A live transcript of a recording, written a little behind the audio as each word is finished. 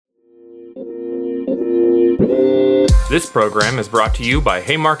This program is brought to you by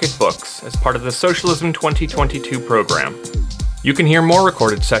Haymarket Books as part of the Socialism 2022 program. You can hear more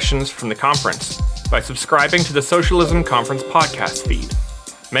recorded sessions from the conference by subscribing to the Socialism Conference podcast feed.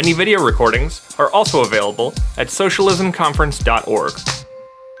 Many video recordings are also available at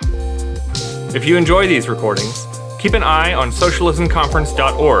socialismconference.org. If you enjoy these recordings, keep an eye on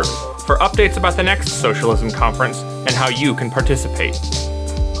socialismconference.org for updates about the next Socialism Conference and how you can participate.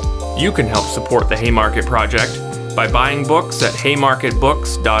 You can help support the Haymarket Project by buying books at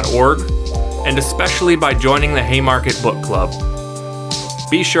haymarketbooks.org and especially by joining the Haymarket Book Club.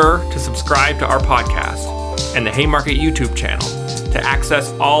 Be sure to subscribe to our podcast and the Haymarket YouTube channel to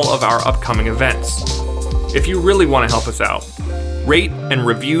access all of our upcoming events. If you really want to help us out, rate and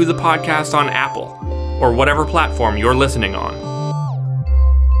review the podcast on Apple or whatever platform you're listening on.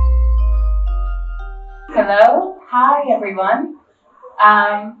 Hello. Hi, everyone.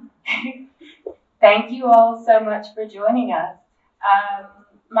 Thank you all so much for joining us.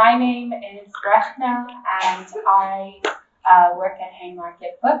 My name is Rachna, and I work at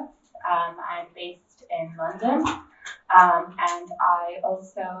Haymarket Books. I'm based in London, and I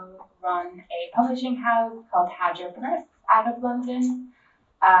also run a publishing house called Hajar Press out of London.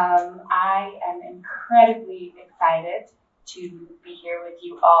 I am incredibly excited to be here with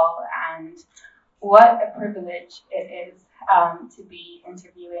you all, and what a privilege it is to be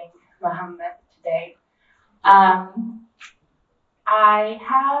interviewing Mohammed today. I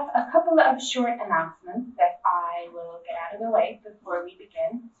have a couple of short announcements that I will get out of the way before we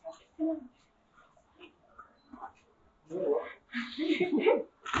begin.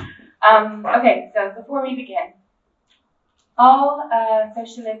 Okay, so before we begin, all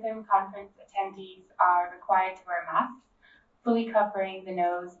Socialism Conference attendees are required to wear masks, fully covering the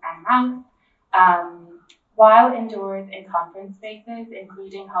nose and mouth, while indoors in conference spaces,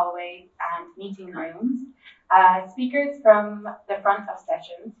 including hallways and meeting rooms. Speakers from the front of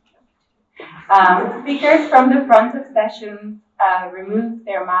sessions remove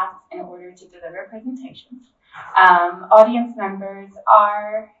their masks in order to deliver presentations. Audience members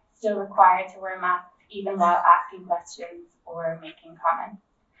are still required to wear masks even while asking questions or making comments.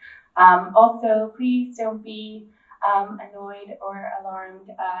 Also, please don't be annoyed or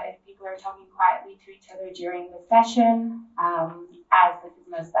alarmed if people are talking quietly to each other during the session, as this is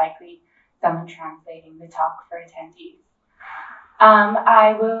most likely someone translating the talk for attendees.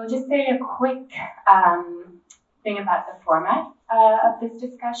 I will just say a quick thing about the format of this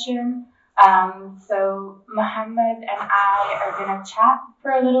discussion. So Mohammed and I are going to chat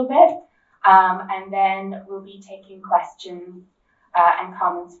for a little bit, and then we'll be taking questions and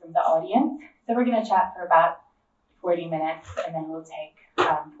comments from the audience. So we're going to chat for about 40 minutes, and then we'll take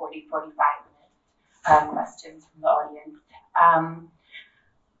 45 minute questions from the audience.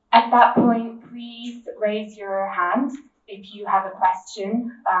 At that point, please raise your hand if you have a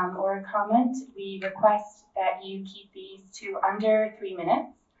question or a comment. We request that you keep these to under 3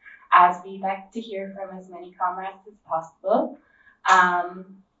 minutes, as we'd like to hear from as many comrades as possible.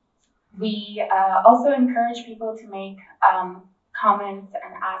 We also encourage people to make comments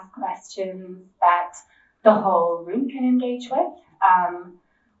and ask questions that the whole room can engage with,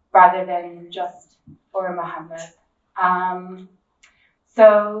 rather than just for Mohammed.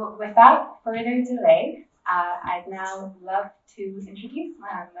 So without further delay, I'd now love to introduce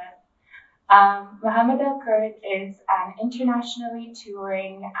Mohammed. Mohammed El-Kurd is an internationally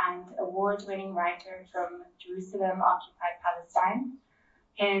touring and award-winning writer from Jerusalem-occupied Palestine.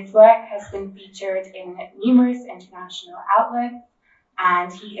 His work has been featured in numerous international outlets,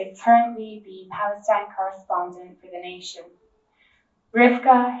 and he is currently the Palestine correspondent for The Nation.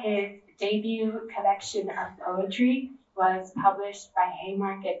 Rivka, his debut collection of poetry, was published by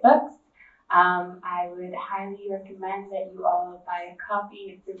Haymarket Books. I would highly recommend that you all buy a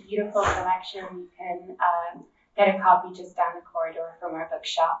copy. It's a beautiful collection. You can get a copy just down the corridor from our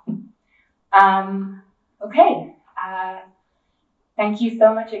bookshop. Okay. Thank you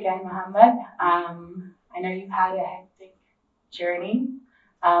so much again, Mohammed. I know you've had a hectic journey,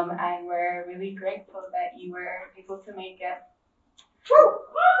 and we're really grateful that you were able to make it.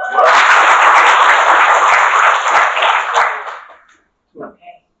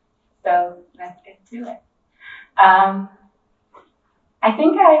 Okay, so let's get to it. I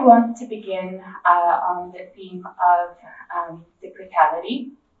think I want to begin on the theme of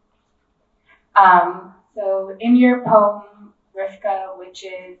cyclicality. So in your poem, Rivka, which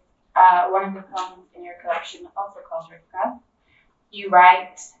is one of the poems in your collection, also called Rivka, you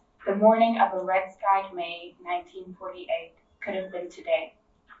write, "The morning of a red-skied May, 1948, could have been today."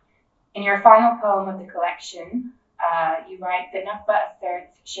 In your final poem of the collection, you write, "The Nakba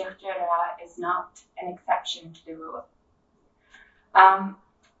asserts Sheikh Jarrah is not an exception to the rule.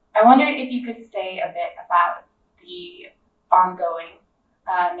 I wondered if you could say a bit about the ongoing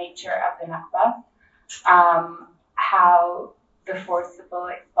nature of the Nakba, how the forcible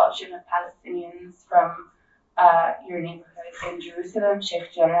expulsion of Palestinians from your neighborhood in Jerusalem,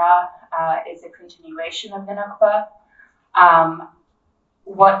 Sheikh Jarrah, is a continuation of the Nakba.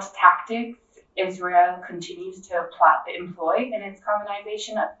 What tactics Israel continues to employ in its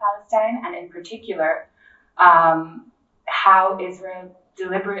colonization of Palestine, and in particular, how Israel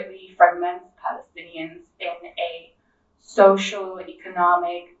deliberately fragments Palestinians in a social,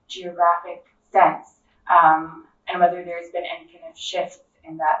 economic, geographic sense, and whether there's been any kind of shifts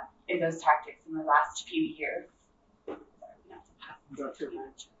in those tactics in the last few years.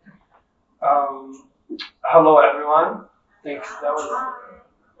 Hello, everyone. Thanks. That was.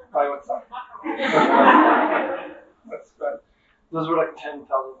 Hi, what's up? That's good. Those were like 10,000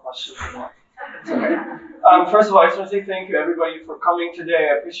 questions. It's okay. First of all, I just want to say thank you, everybody, for coming today.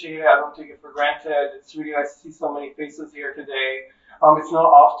 I appreciate it. I don't take it for granted. It's really nice to see so many faces here today. It's not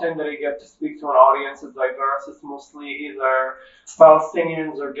often that I get to speak to an audience as diverse. It's mostly either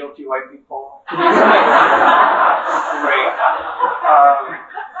Palestinians or guilty white people. Today's great.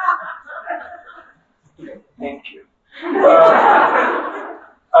 Thank you.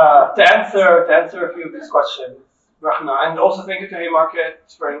 To answer a few of these questions, Brahna, and also thank you to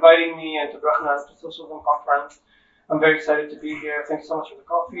Haymarket for inviting me, and to Brahna to Socialism Conference. I'm very excited to be here. Thank you so much for the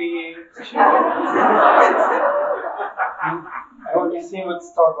coffee. Appreciate it. I want to be seen with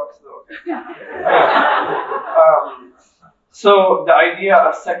Starbucks though. So the idea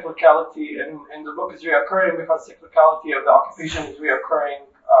of cyclicality in the book is reoccurring because cyclicality of the occupation is reoccurring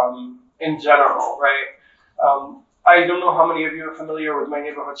in general, right? I don't know how many of you are familiar with my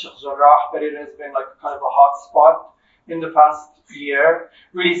neighborhood, Sheikh Jarrah, but it has been like kind of a hot spot in the past year,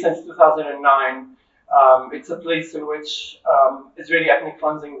 really since 2009. It's a place in which Israeli ethnic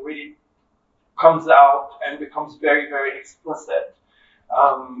cleansing really comes out and becomes very, very explicit.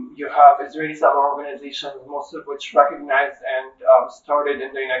 You have Israeli settler organizations, most of which recognized and started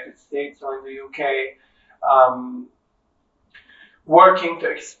in the United States or in the UK, working to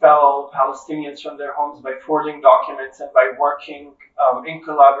expel Palestinians from their homes by forging documents and by working in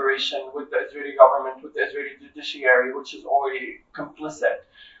collaboration with the Israeli government, with the Israeli judiciary, which is already complicit,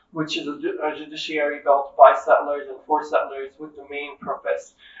 which is a judiciary built by settlers and for settlers with the main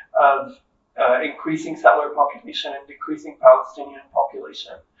purpose of increasing settler population and decreasing Palestinian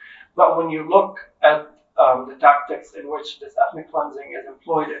population. But when you look at the tactics in which this ethnic cleansing is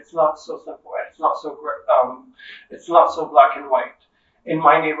employed, it's not so simple. It's not so black and white. In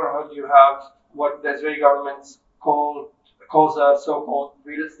my neighborhood, you have what the Israeli government calls a so-called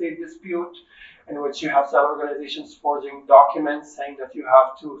real estate dispute, in which you have settler organizations forging documents saying that you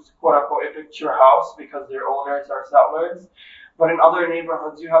have to quote-unquote evict your house because their owners are settlers. But in other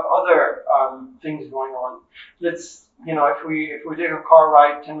neighborhoods, you have other things going on. Let's, if we take a car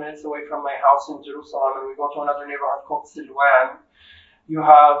ride 10 minutes away from my house in Jerusalem and we go to another neighborhood called Silwan, you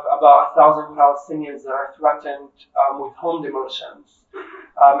have about 1,000 Palestinians that are threatened with home demolitions.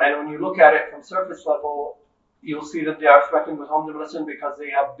 And when you look at it from surface level, you'll see that they are threatened with home demolition because they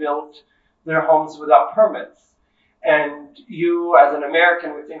have built their homes without permits. And you, as an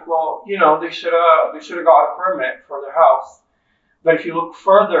American, would think, well, they should have got a permit for their house. But if you look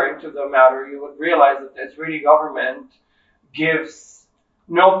further into the matter, you would realize that the Israeli government gives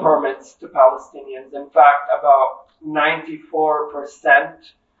no permits to Palestinians. In fact, about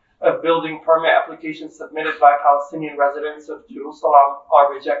 94% of building permit applications submitted by Palestinian residents of Jerusalem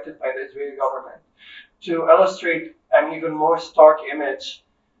are rejected by the Israeli government. To illustrate an even more stark image,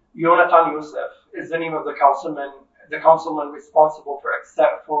 Yonatan Youssef is the name of the councilman responsible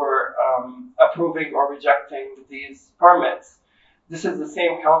for approving or rejecting these permits. This is the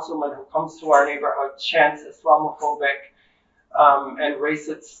same councilman who comes to our neighborhood, chants Islamophobic and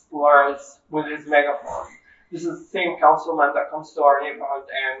racist slurs with his megaphone. This is the same councilman that comes to our neighborhood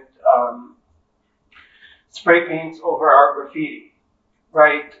and spray paints over our graffiti,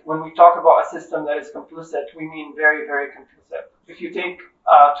 right? When we talk about a system that is complicit, we mean very, very complicit. If you take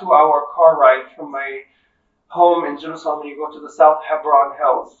a 2-hour car ride from my home in Jerusalem and you go to the South Hebron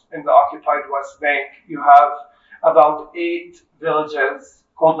Hills in the occupied West Bank, you have about 8 villages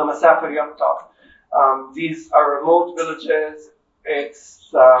called the Masafer Yatta. These are remote villages.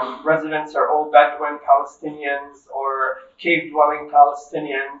 Its residents are all Bedouin Palestinians or cave-dwelling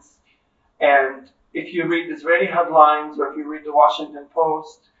Palestinians. And if you read Israeli headlines or if you read the Washington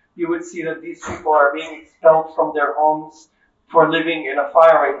Post, you would see that these people are being expelled from their homes for living in a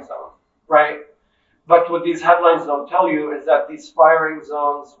firing zone, right? But what these headlines don't tell you is that these firing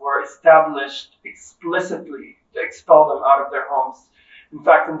zones were established explicitly to expel them out of their homes. In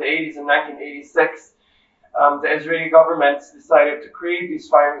fact, in the 80s, in 1986, the Israeli government decided to create these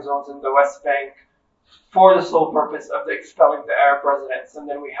firing zones in the West Bank for the sole purpose of expelling the Arab residents. And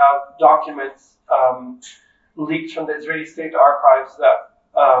then we have documents leaked from the Israeli State Archives that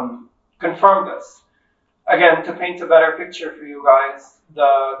confirm this. Again, to paint a better picture for you guys,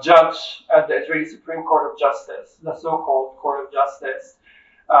 the judge at the Israeli Supreme Court of Justice, the so-called Court of Justice,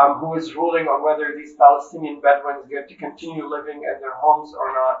 who is ruling on whether these Palestinian Bedouins get to continue living in their homes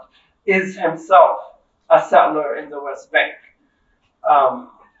or not, is himself a settler in the West Bank.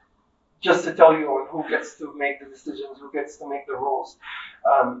 Just to tell you who gets to make the decisions, who gets to make the rules.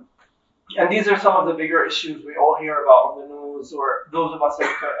 And these are some of the bigger issues we all hear about on the news, or those of us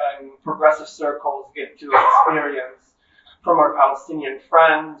in progressive circles get to experience from our Palestinian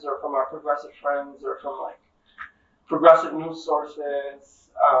friends, or from our progressive friends, or from like progressive news sources.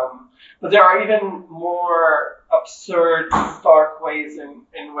 But there are even more absurd, stark ways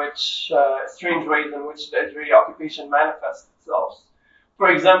in which, strange ways in which the Israeli occupation manifests itself. For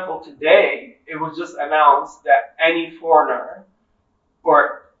example, today, it was just announced that any foreigner,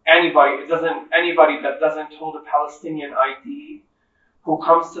 or anybody that doesn't hold a Palestinian ID, who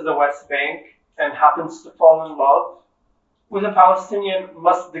comes to the West Bank and happens to fall in love with a Palestinian,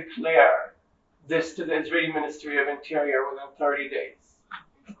 must declare this to the Israeli Ministry of Interior within 30 days.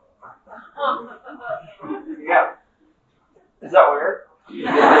 Yeah. Is that weird?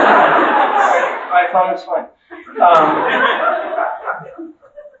 I thought it was fine.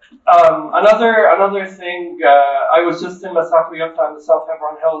 Another thing, I was just in Masaf Yatta in the South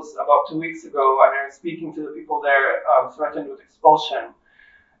Hebron Hills about 2 weeks ago, and I was speaking to the people there threatened with expulsion.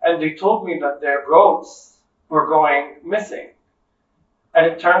 And they told me that their goats were going missing. And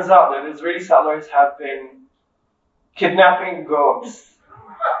it turns out that Israeli settlers have been kidnapping goats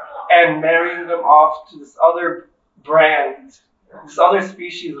and marrying them off to this other brand, this other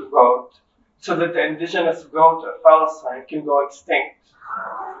species of goat, so that the indigenous goat of Palestine can go extinct.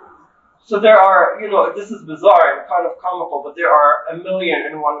 So there are, this is bizarre and kind of comical, but there are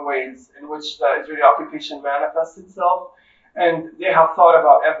 1,000,001 ways in which the Israeli occupation manifests itself, and they have thought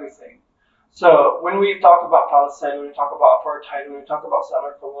about everything. So when we talk about Palestine, when we talk about apartheid, when we talk about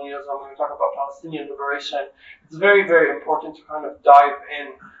settler colonialism, when we talk about Palestinian liberation, it's very, very important to kind of dive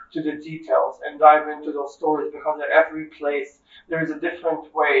in to the details and dive into those stories, because at every place there is a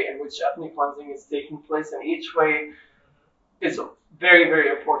different way in which ethnic cleansing is taking place, and each way is very, very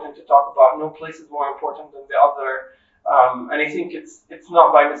important to talk about. No place is more important than the other. And I think it's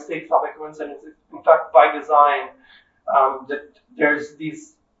not by mistake, it's not by coincidence. It's in fact by design that there's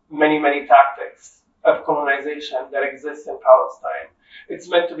these many, many tactics of colonization that exist in Palestine. It's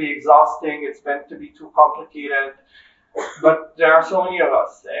meant to be exhausting. It's meant to be too complicated. But there are so many of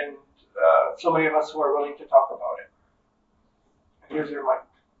us, and so many of us who are willing to talk about it. Here's your mic.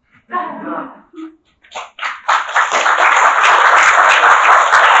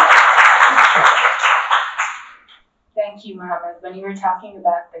 Thank you, Mohammed. When you were talking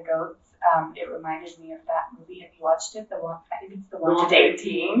about the goats, it reminded me of that movie. Have you watched it? I think it's the one with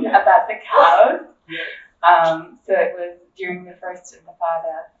 18 about the cows. So it was during the First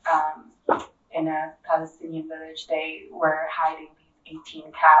Intifada in a Palestinian village. They were hiding these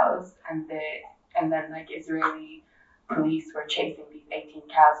 18 cows, and then like Israeli police were chasing these 18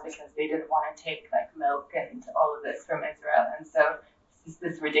 cows because they didn't want to take like milk and all of this from Israel. And so it's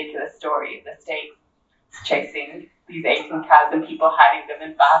this ridiculous story of the state chasing these 18 cows and people hiding them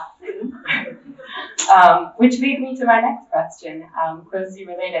in baths. Which leads me to my next question, closely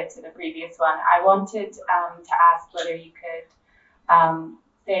related to the previous one. I wanted to ask whether you could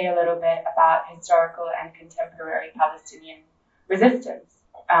say a little bit about historical and contemporary Palestinian resistance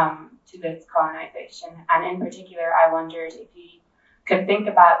to this colonization. And in particular, I wondered if you could think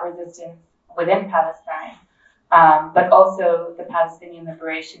about resistance within Palestine, but also the Palestinian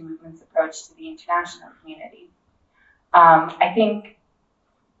liberation movement's approach to the international community. I think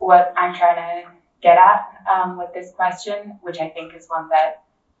what I'm trying to get at with this question, which I think is one that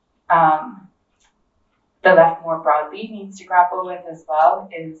the left more broadly needs to grapple with as well,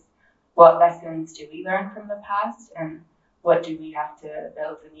 is what lessons do we learn from the past and what do we have to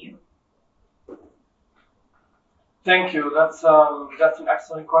build anew? Thank you. That's an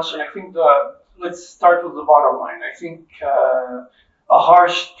excellent question. I think let's start with the bottom line. I think a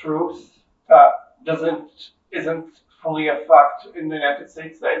harsh truth that isn't fully a fact in the United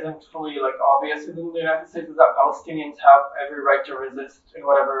States, that isn't fully obvious in the United States, is that Palestinians have every right to resist in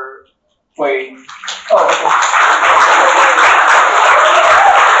whatever way. Oh, okay.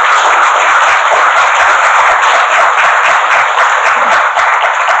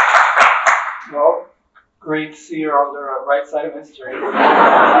 Great seer on the right side of history.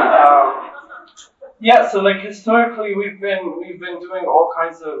 Yeah, so like historically, we've been doing all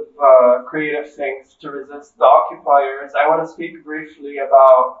kinds of creative things to resist the occupiers. I want to speak briefly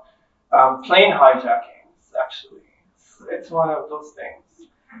about plane hijackings. Actually, it's one of those things.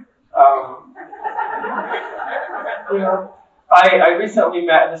 You know, I recently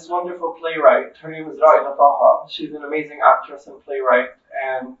met this wonderful playwright. Her name is Raida Taha. She's an amazing actress and playwright,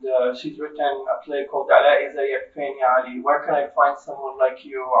 and she's written a play called Ala'i Zayyek Fain Ya Ali. Where can I find someone like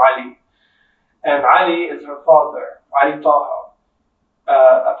you, Ali? And Ali is her father, Ali Taha,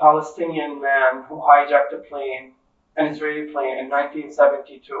 a Palestinian man who hijacked a plane, an Israeli plane, in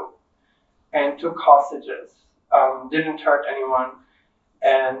 1972, and took hostages, didn't hurt anyone,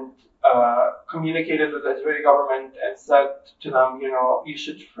 and communicated with the Israeli government and said to them, you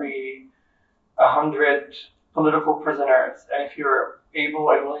should free 100 political prisoners, and if you're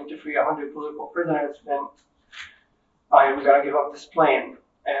able and willing to free 100 political prisoners, then I am going to give up this plane.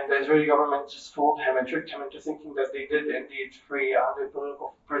 And the Israeli government just fooled him and tricked him into thinking that they did indeed free 100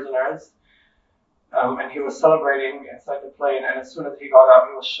 political prisoners. And he was celebrating inside the plane, and as soon as he got out,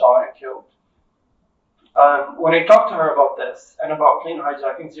 he was shot and killed. When I talked to her about this and about plane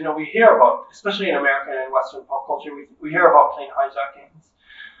hijackings, we hear about, especially in American and Western pop culture, we hear about plane hijackings.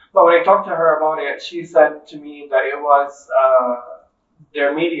 But when I talked to her about it, she said to me that it was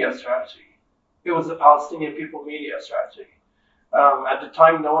their media strategy. It was the Palestinian people media strategy. At the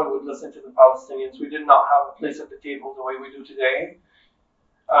time, no one would listen to the Palestinians. We did not have a place at the table the way we do today.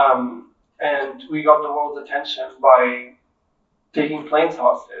 And we got the world's attention by taking planes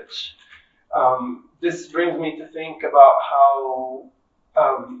hostage. This brings me to think about how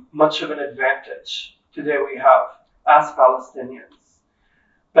much of an advantage today we have as Palestinians.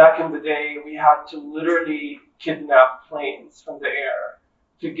 Back in the day, we had to literally kidnap planes from the air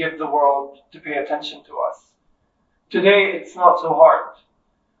to get the world to pay attention to us. Today, it's not so hard.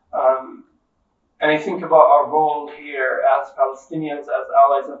 And I think about our role here as Palestinians, as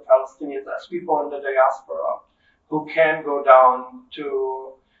allies of Palestinians, as people in the diaspora who can go down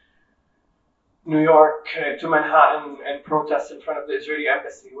to New York, to Manhattan, and protest in front of the Israeli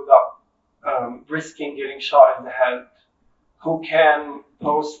embassy without risking getting shot in the head, who can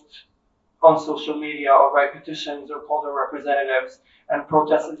post on social media or write petitions or call their representatives and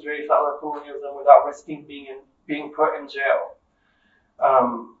protest Israeli settler colonialism without risking being put in jail.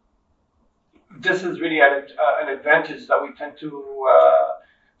 This is really an advantage that we tend to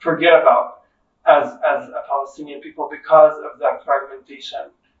forget about as a Palestinian people because of that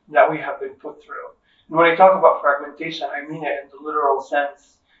fragmentation that we have been put through. And when I talk about fragmentation, I mean it in the literal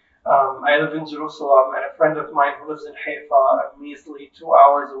sense. I live in Jerusalem, and a friend of mine who lives in Haifa, a measly 2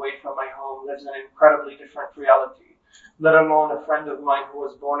 hours away from my home, lives in an incredibly different reality, let alone a friend of mine who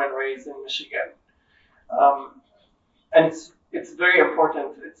was born and raised in Michigan. And it's very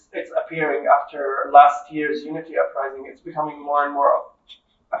important. It's appearing after last year's Unity Uprising. It's becoming more and more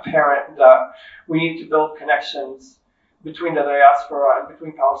apparent that we need to build connections between the diaspora and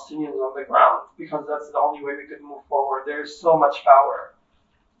between Palestinians on the ground, because that's the only way we could move forward. There's so much power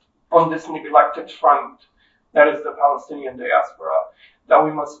on this neglected front that is the Palestinian diaspora that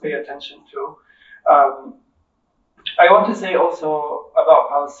we must pay attention to. I want to say also about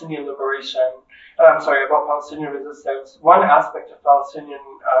Palestinian liberation, about Palestinian resistance. One aspect of Palestinian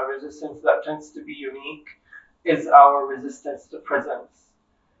resistance that tends to be unique is our resistance to prisons.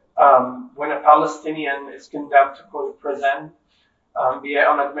 When a Palestinian is condemned to go to prison, be it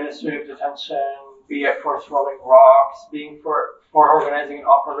on administrative detention, be it for throwing rocks, being for organizing an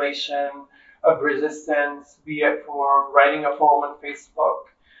operation of resistance, be it for writing a poem on Facebook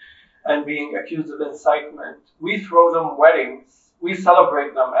and being accused of incitement, we throw them weddings. We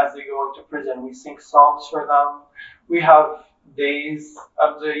celebrate them as they go into prison. We sing songs for them. We have days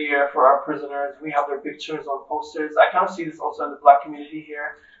of the year for our prisoners. We have their pictures on posters. I kind of see this also in the Black community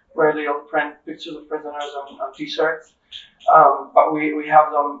here, where they'll print pictures of prisoners on T-shirts. But we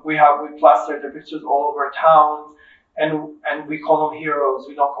have them. We plastered their pictures all over town, and we call them heroes.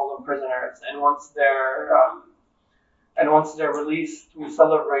 We don't call them prisoners. And once they're released, we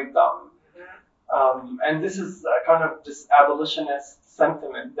celebrate them. And this is kind of this abolitionist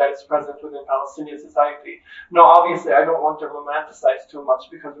sentiment that is present within Palestinian society. Now, obviously, I don't want to romanticize too much,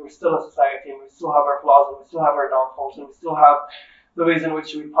 because we're still a society, and we still have our flaws, and we still have our downfalls, and we still have the ways in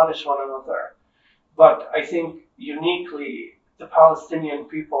which we punish one another. But I think uniquely, the Palestinian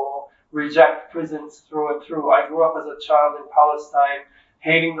people reject prisons through and through. I grew up as a child in Palestine,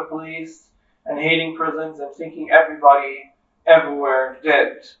 hating the police and hating prisons and thinking everybody everywhere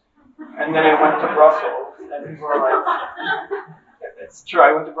did. And then I went to Brussels, and people were like, it's true,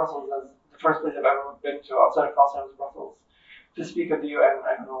 I went to Brussels as the first place I've ever been to outside of Palestine was Brussels to speak at the UN.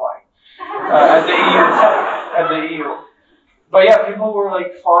 I don't know why. At the EU, sorry, at the EU. But yeah, people were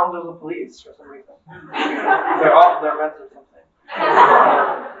like fond of the police for some reason. They're off their meds or something.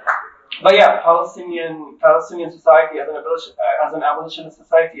 But yeah, Palestinian society as an abolitionist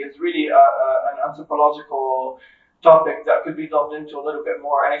society is really an anthropological topic that could be delved into a little bit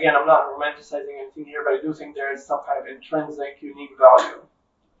more. And again, I'm not romanticizing anything here, but I do think there is some kind of intrinsic, unique value.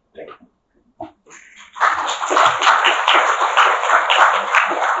 Thank you.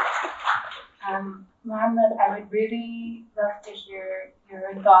 Mohammed, I would really love to hear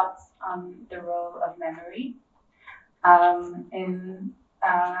your thoughts on the role of memory in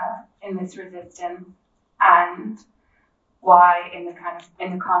this resistance, and why, in the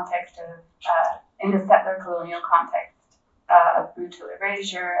context of in the settler colonial context of brutal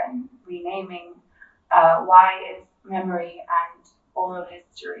erasure and renaming, why is memory and oral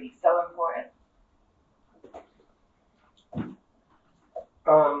history so important?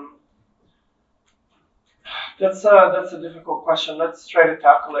 That's a difficult question. Let's try to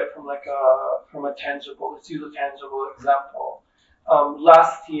tackle it from a tangible. Let's use a tangible example.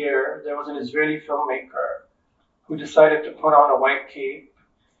 Last year, there was an Israeli filmmaker who decided to put on a white cape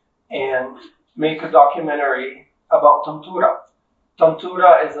and make a documentary about Tantura.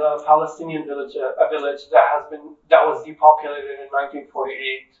 Tantura is a Palestinian village, a village that was depopulated in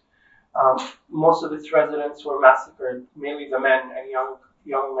 1948. Most of its residents were massacred, mainly the men and young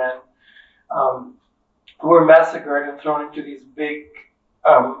men. Were massacred and thrown into these big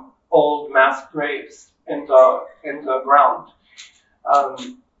old mass graves in the ground.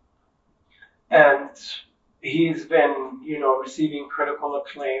 And he's been, receiving critical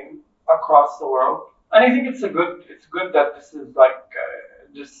acclaim across the world. And I think it's good that this is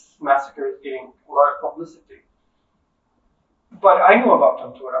this massacre is getting a lot of publicity. But I knew about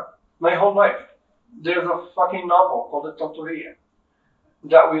Tantura my whole life. There's a fucking novel called The Tanturiya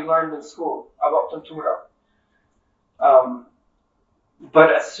that we learned in school about Tantura.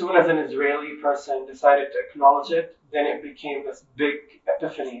 But as soon as an Israeli person decided to acknowledge it, then it became this big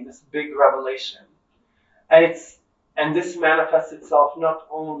epiphany, this big revelation. And this manifests itself not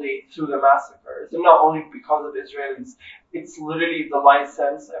only through the massacres, and not only because of Israelis, it's literally the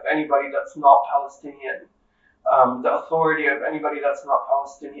license of anybody that's not Palestinian, the authority of anybody that's not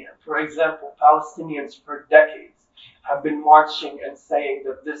Palestinian. For example, Palestinians for decades have been marching and saying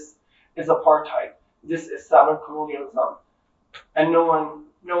that this is apartheid, this is settler colonialism, and no one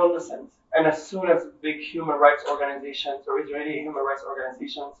listens. And as soon as big human rights organizations or Israeli human rights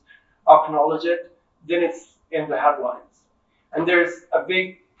organizations acknowledge it, then it's in the headlines. And there's a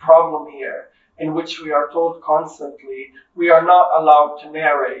big problem here in which we are told constantly we are not allowed to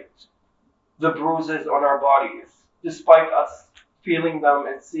narrate the bruises on our bodies, despite us feeling them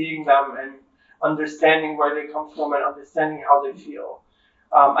and seeing them and understanding where they come from and understanding how they feel.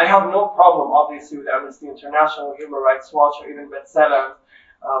 I have no problem, obviously, with Amnesty International, Human Rights Watch, or even B'Tselem.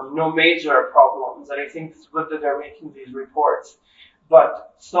 No major problems, and I think it's good that they're making these reports.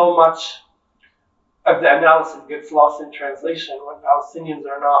 But so much of the analysis gets lost in translation when Palestinians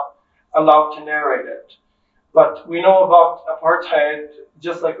are not allowed to narrate it. But we know about apartheid,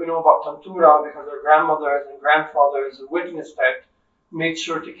 just like we know about Tantura, because our grandmothers and grandfathers who witnessed it made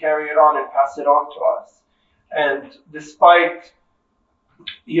sure to carry it on and pass it on to us. And despite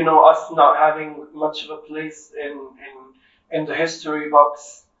us not having much of a place in the history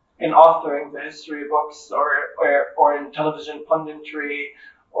books, in authoring the history books, or in television punditry,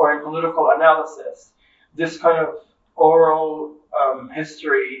 or in political analysis, this kind of oral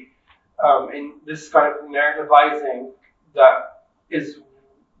history, in this kind of narrativizing that is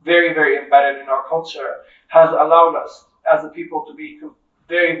very, very embedded in our culture, has allowed us as a people to be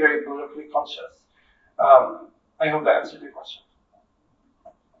very, very politically conscious. I hope that answered your question.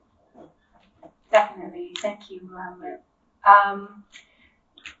 Definitely. Thank you, Mohammed.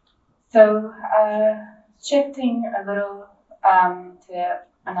 So shifting a little to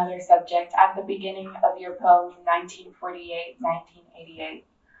another subject, at the beginning of your poem, 1948-1988,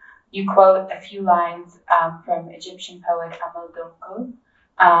 you quote a few lines from Egyptian poet Abolition.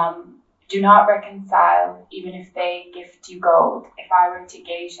 Do not reconcile, even if they gift you gold. If I were to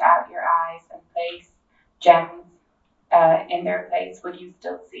gauge out your eyes and place gems in their place, would you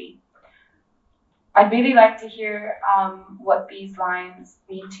still see? I'd really like to hear what these lines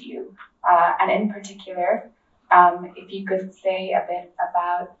mean to you, and in particular, if you could say a bit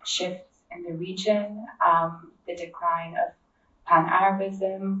about shifts in the region, the decline of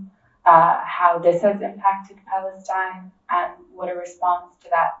Pan-Arabism, how this has impacted Palestine, and what a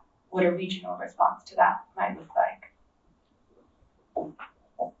regional response to that might look like.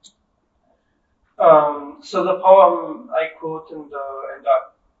 So the poem I quote in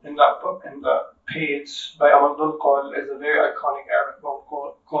that book, in the page by Amadul Qol, is a very iconic Arabic poem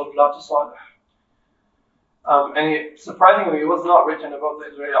called La Tusalih. Surprisingly, it was not written about the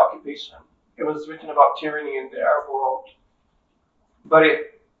Israeli occupation. It was written about tyranny in the Arab world. But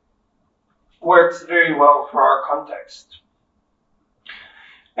it works very well for our context.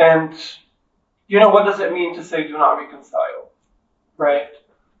 And, what does it mean to say do not reconcile, right?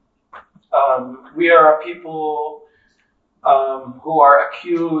 We are a people who are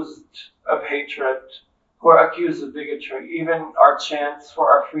accused of hatred, who are accused of bigotry. Even our chants for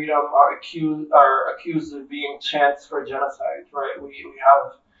our freedom are accused of being chants for genocide, right? We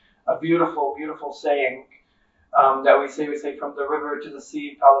have a beautiful, beautiful saying that we say from the river to the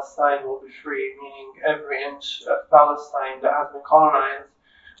sea, Palestine will be free, meaning every inch of Palestine that has been colonized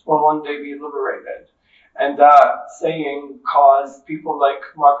will one day be liberated. And that saying caused people like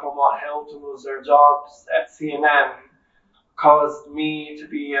Mark Lamont Hill to lose their jobs at CNN, caused me to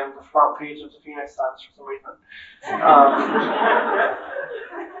be in the front page of the Phoenix Times for some reason.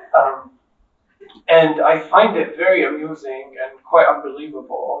 And I find it very amusing and quite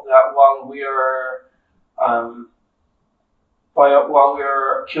unbelievable that while we are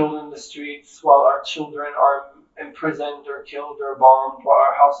killed in the streets, while our children are imprisoned or killed or bombed, while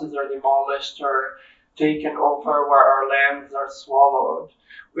our houses are demolished or taken over, where our lands are swallowed,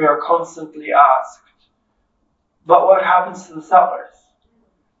 we are constantly asked, but what happens to the settlers?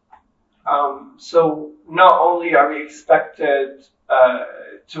 So not only are we expected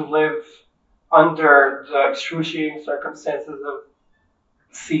to live under the excruciating circumstances of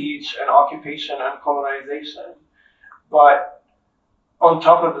siege and occupation and colonization, but on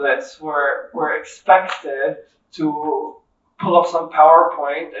top of this, we're expected to pull up some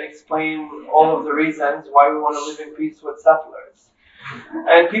PowerPoint and explain all of the reasons why we want to live in peace with settlers.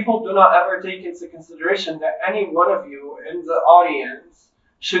 And people do not ever take into consideration that any one of you in the audience,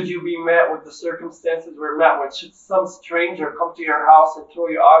 should you be met with the circumstances we're met with, should some stranger come to your house and throw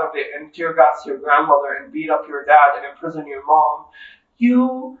you out of it and tear gas your grandmother and beat up your dad and imprison your mom,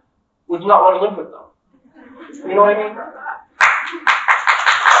 you would not want to live with them. You know what I mean?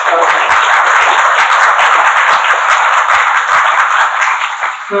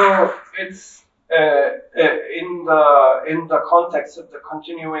 So it's in the context of the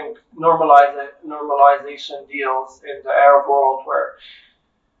continuing normalization deals in the Arab world, where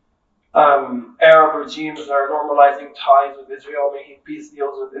Arab regimes are normalizing ties with Israel, making peace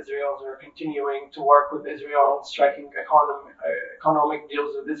deals with Israel, or continuing to work with Israel and striking economic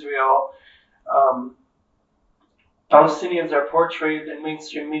deals with Israel. Palestinians are portrayed in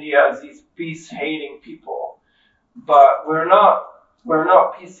mainstream media as these peace-hating people, but we're not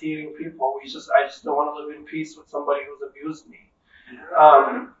peace-hating people. I just don't want to live in peace with somebody who's abused me.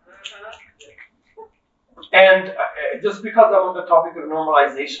 And just because I'm on the topic of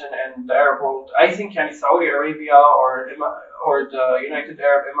normalization and the Arab world, I think Saudi Arabia or the United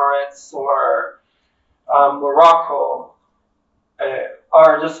Arab Emirates or Morocco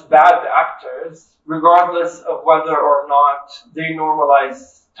are just bad actors, regardless of whether or not they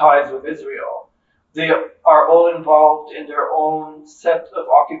normalize ties with Israel. They are all involved in their own set of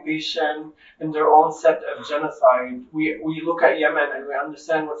occupation, in their own set of genocide. We look at Yemen and we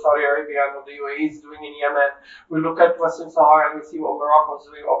understand what Saudi Arabia and what the UAE is doing in Yemen. We look at Western Sahara and we see what Morocco is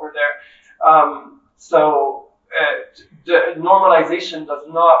doing over there. So the normalization does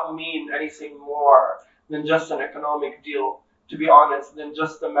not mean anything more than just an economic deal, to be honest, than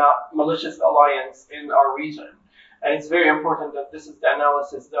just a malicious alliance in our region. And it's very important that this is the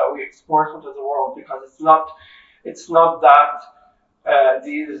analysis that we export into the world, because it's not that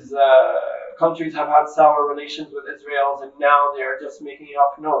these countries have had sour relations with Israel and now they're just making it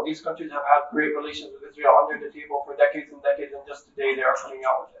up. No, these countries have had great relations with Israel under the table for decades and decades, and just today they are coming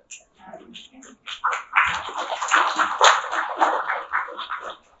out with it.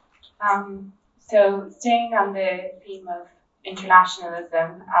 So staying on the theme of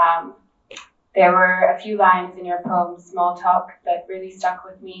internationalism, there were a few lines in your poem, Small Talk, that really stuck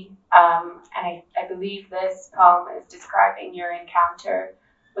with me. And I believe this poem is describing your encounter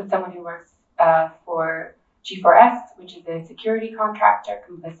with someone who works for G4S, which is a security contractor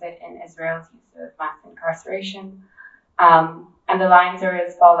complicit in Israel's use of mass incarceration. And the lines are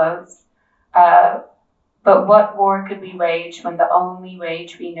as follows. But what war could we wage when the only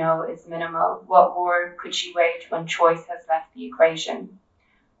wage we know is minimal? What war could she wage when choice has left the equation?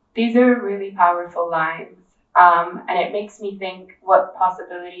 These are really powerful lines, and it makes me think what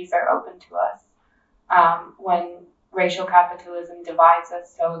possibilities are open to us when racial capitalism divides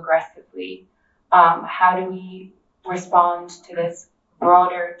us so aggressively. How do we respond to this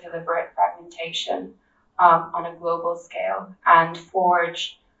broader, deliberate fragmentation representation on a global scale and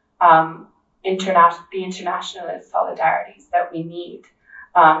forge the internationalist solidarities that we need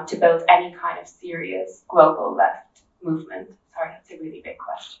to build any kind of serious global left movement? Sorry, that's a really big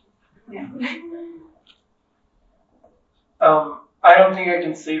question. Yeah. I don't think I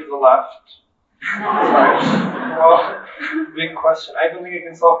can save the left. Well, big question. I don't think I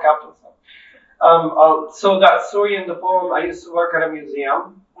can solve capitalism. So that story in the poem, I used to work at a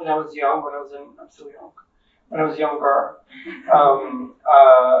museum when I was young, I'm still young, when I was younger.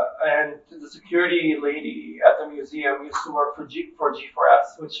 And the security lady at the museum used to work for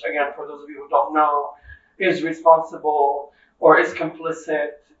G4S, which again, for those of you who don't know, is responsible or is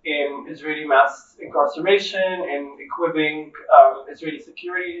complicit in Israeli mass incarceration, in equipping Israeli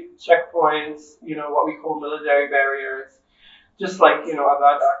security checkpoints, what we call military barriers, just like, a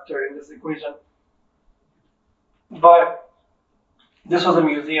bad actor in this equation. But this was a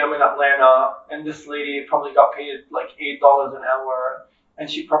museum in Atlanta, and this lady probably got paid like $8 an hour, and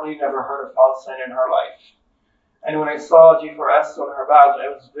she probably never heard of Palestine in her life. And when I saw G4S on her badge, I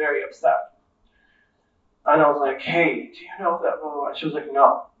was very upset. And I was like, hey, do you know that? And she was like,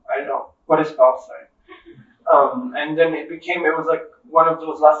 no, I don't. What is Palestine? And then it was like one of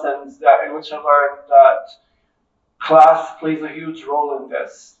those lessons in which I learned that class plays a huge role in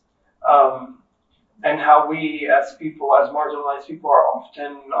this. And how we as people, as marginalized people, are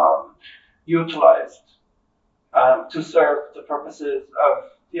often utilized to serve the purposes of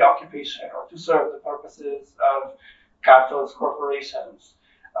the occupation or to serve the purposes of capitalist corporations.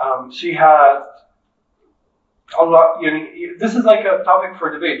 She had a lot, this is like a topic for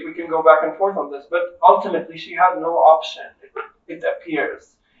debate. We can go back and forth on this, but ultimately she had no option, it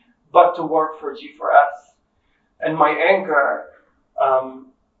appears, but to work for G4S. And my anger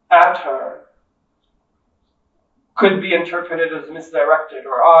at her could be interpreted as misdirected,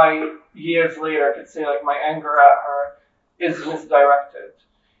 or I, years later, could say like my anger at her is misdirected.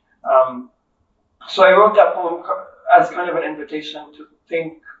 So I wrote that poem as kind of an invitation to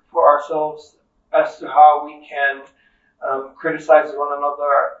think for ourselves as to how we can criticize one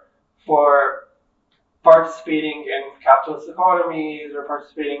another for participating in capitalist economies, or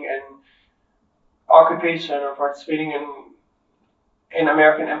participating in occupation, or participating in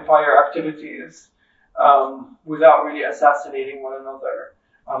American empire activities, without really assassinating one another.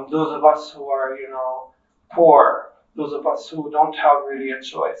 Those of us who are, poor, those of us who don't have really a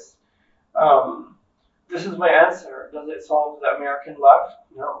choice. This is my answer. Does it solve the American left?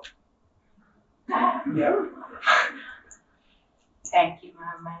 No. Yeah. Thank you,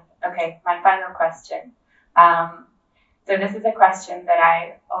 Mohammed. Okay, my final question. So this is a question that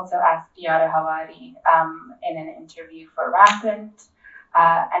I also asked Diara Hawari in an interview for Rampant.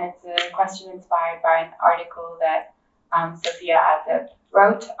 And it's a question inspired by an article that Sophia Azeb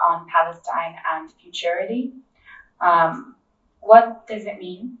wrote on Palestine and futurity. What does it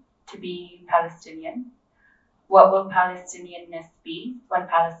mean to be Palestinian? What will Palestinianness be when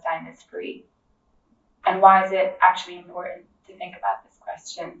Palestine is free? And why is it actually important to think about this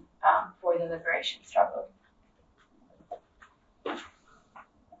question for the liberation struggle?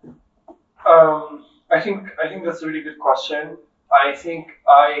 I think that's a really good question. I think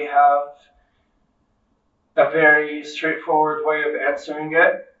I have a very straightforward way of answering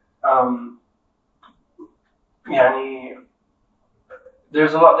it.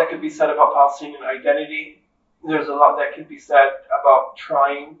 There's a lot that could be said about Palestinian identity. There's a lot that could be said about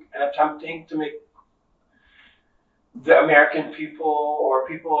trying and attempting to make the American people or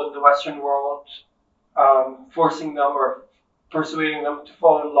people in the Western world, forcing them or persuading them to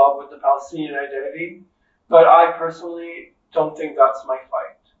fall in love with the Palestinian identity. But I personally don't think that's my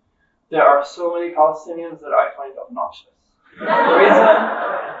fight. There are so many Palestinians that I find obnoxious.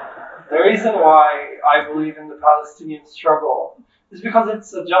 The reason why I believe in the Palestinian struggle is because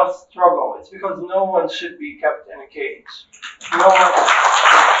it's a just struggle. It's because no one should be kept in a cage.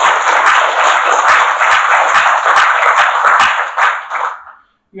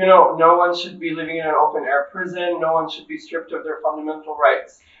 No one should be living in an open air prison. No one should be stripped of their fundamental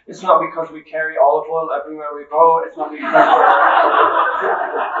rights. It's not because we carry olive oil everywhere we go. It's not because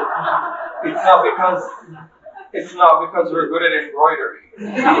we're good at embroidery.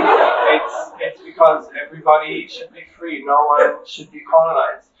 It's because everybody should be free. No one should be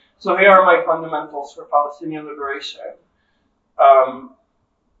colonized. So here are my fundamentals for Palestinian liberation.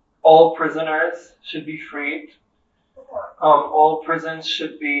 All prisoners should be freed. All prisons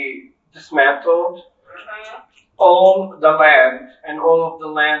should be dismantled. All the land and all of the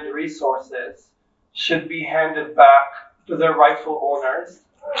land resources should be handed back to their rightful owners.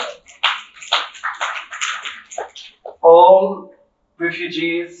 All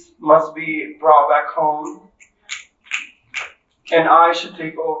refugees must be brought back home, and I should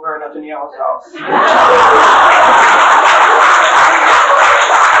take over Netanyahu's house.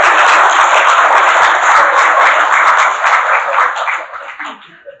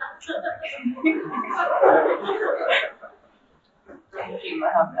 Thank you,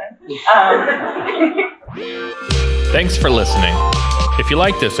 Mohammed. Thanks for listening. If you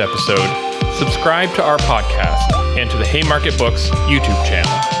like this episode, subscribe to our podcast and to the Haymarket Books YouTube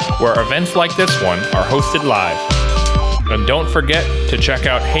channel, where events like this one are hosted live. And don't forget to check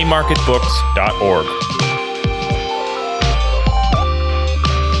out haymarketbooks.org.